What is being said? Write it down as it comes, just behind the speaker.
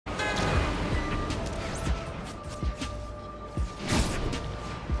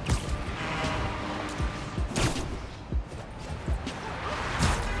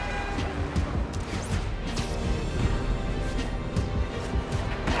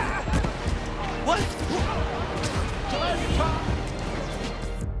What?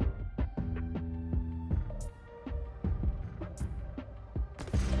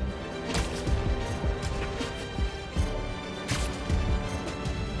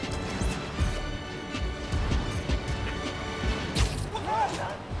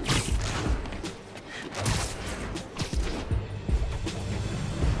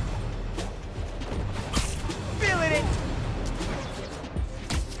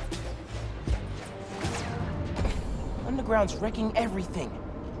 Underground's wrecking everything.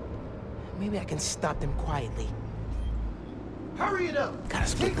 Maybe I can stop them quietly. Hurry it up! Gotta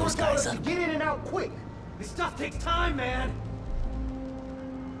split those guys up. Get in and out quick! This stuff takes time, man!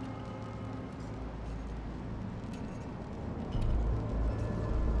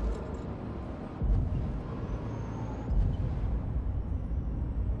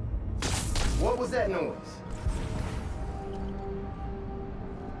 What was that noise?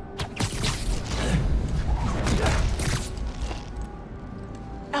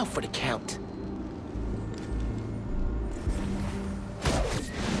 Out for the count.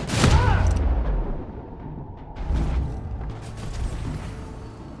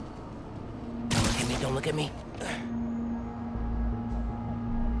 Don't look at me.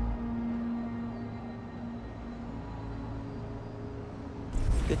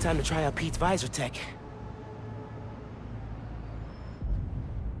 Good time to try out Pete's visor tech.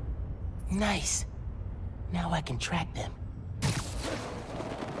 Nice. Now I can track them.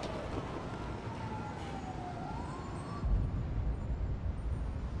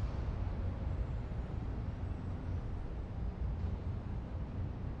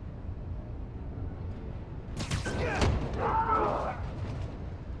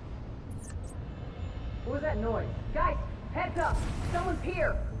 What was that noise? Guys, heads up! Someone's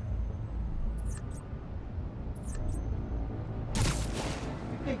here! You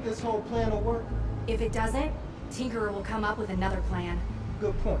think this whole plan will work? If it doesn't, Tinkerer will come up with another plan.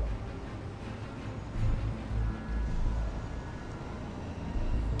 Good point.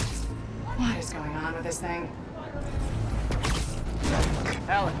 What is going on with this thing?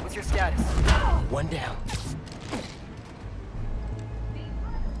 Alan, what's your status? One down.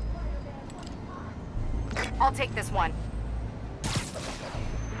 I'll take this one.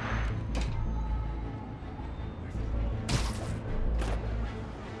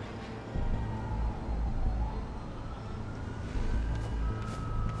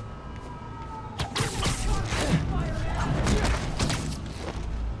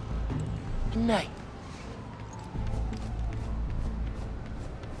 Good night.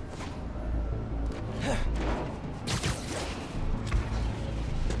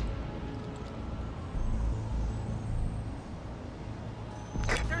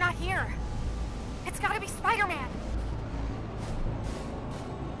 They're not here. It's gotta be Spider-Man.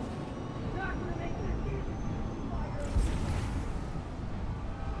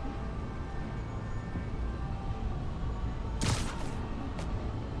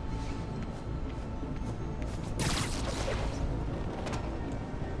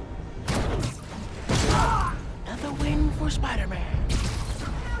 Another win for Spider-Man.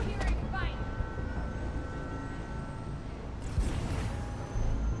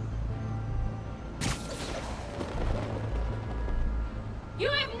 You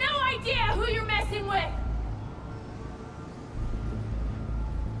have no idea who you're messing with!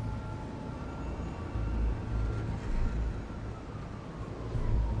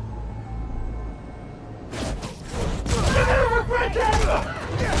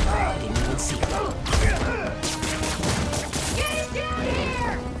 Didn't even see it. Get it down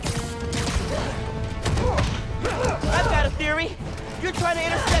here! I've got a theory. You're trying to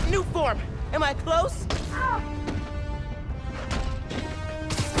intercept new form. Am I close?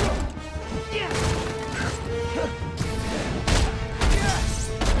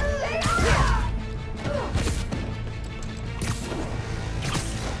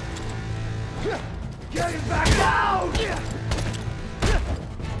 Get him back down!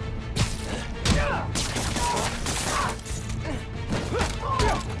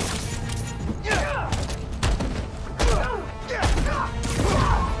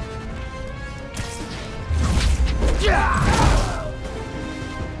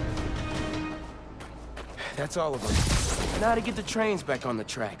 That's all of them. Now to get the trains back on the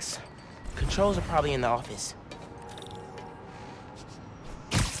tracks. Controls are probably in the office.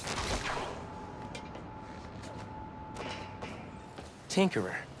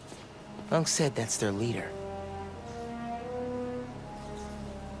 Tinkerer. Monk said that's their leader.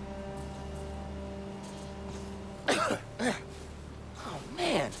 Oh,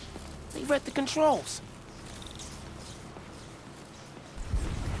 man. They read the controls.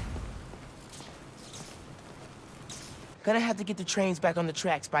 Gonna have to get the trains back on the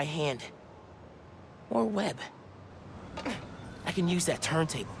tracks by hand. Or web. I can use that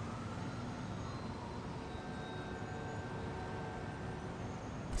turntable.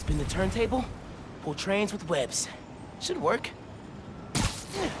 Spin the turntable, pull trains with webs. Should work.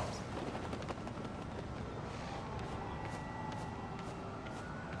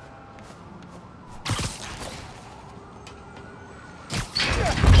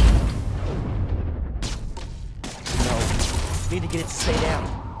 Need to get it to stay down.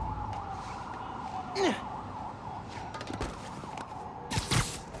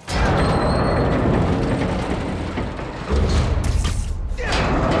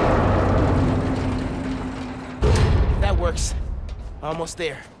 That works. Almost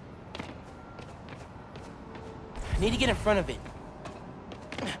there. Need to get in front of it.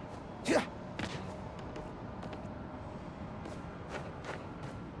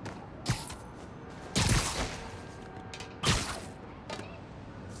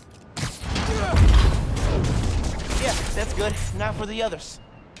 That's good. Not for the others.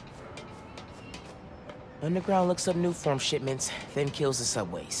 Underground looks up Newform shipments, then kills the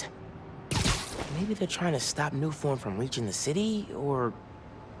subways. Maybe they're trying to stop Newform from reaching the city, or...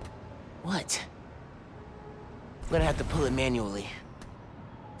 what? I'm gonna have to pull it manually.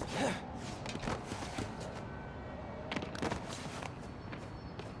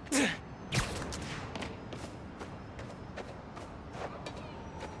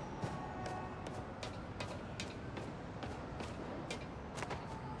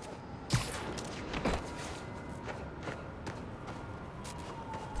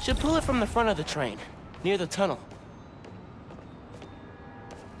 Should pull it from the front of the train, near the tunnel.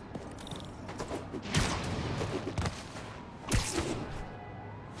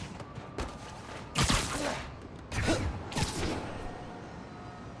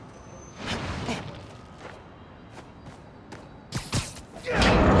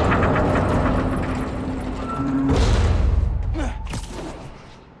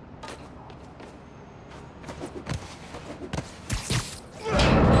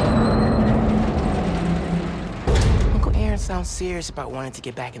 Sounds serious about wanting to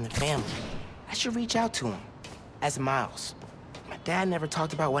get back in the family. I should reach out to him. As Miles. My dad never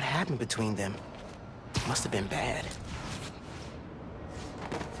talked about what happened between them. Must have been bad.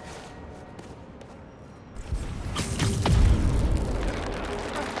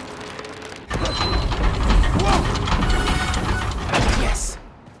 Whoa! Yes.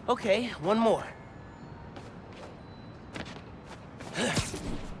 Okay, one more.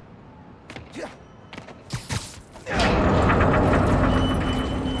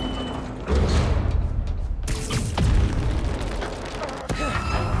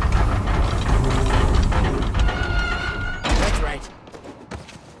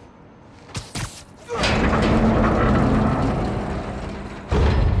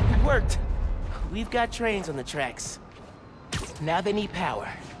 We've got trains on the tracks. Now they need power.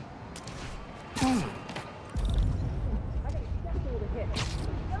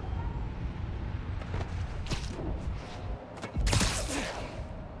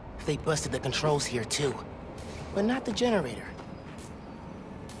 They busted the controls here too, but not the generator.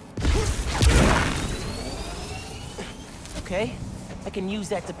 Okay, I can use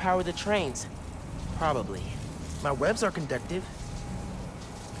that to power the trains. Probably. My webs are conductive.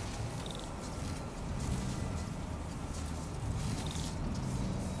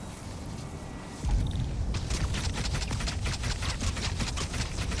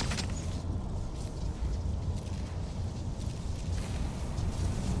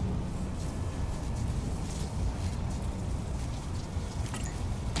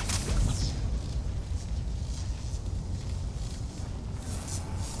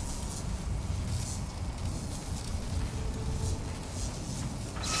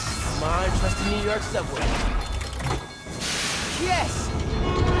 Come on, trust the New York subway. Yes!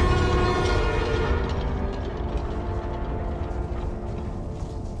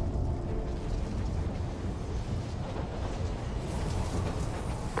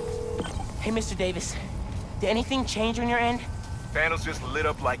 Hey, Mr. Davis. Did anything change on your end? Panels just lit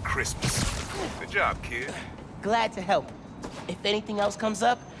up like Christmas. Good job, kid. Glad to help. If anything else comes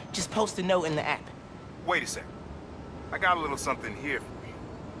up, just post a note in the app. Wait a sec. I got a little something here for you.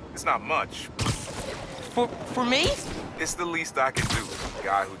 It's not much. For me? It's the least I can do.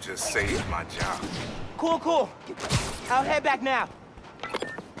 Guy who just saved my job. Cool, cool. I'll head back now.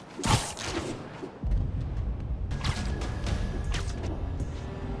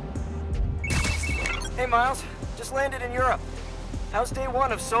 Hey, Miles. Just landed in Europe. How's day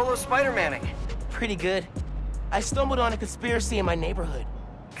one of solo Spider-Manning? Pretty good. I stumbled on a conspiracy in my neighborhood.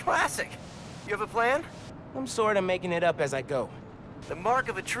 Classic. You have a plan? I'm sort of making it up as I go. The mark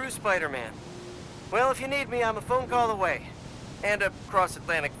of a true Spider-Man. Well, if you need me, I'm a phone call away. And a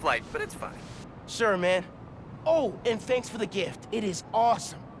cross-Atlantic flight, but it's fine. Sure, man. Oh, and thanks for the gift. It is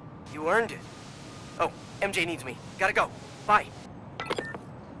awesome. You earned it. Oh, MJ needs me. Gotta go. Bye.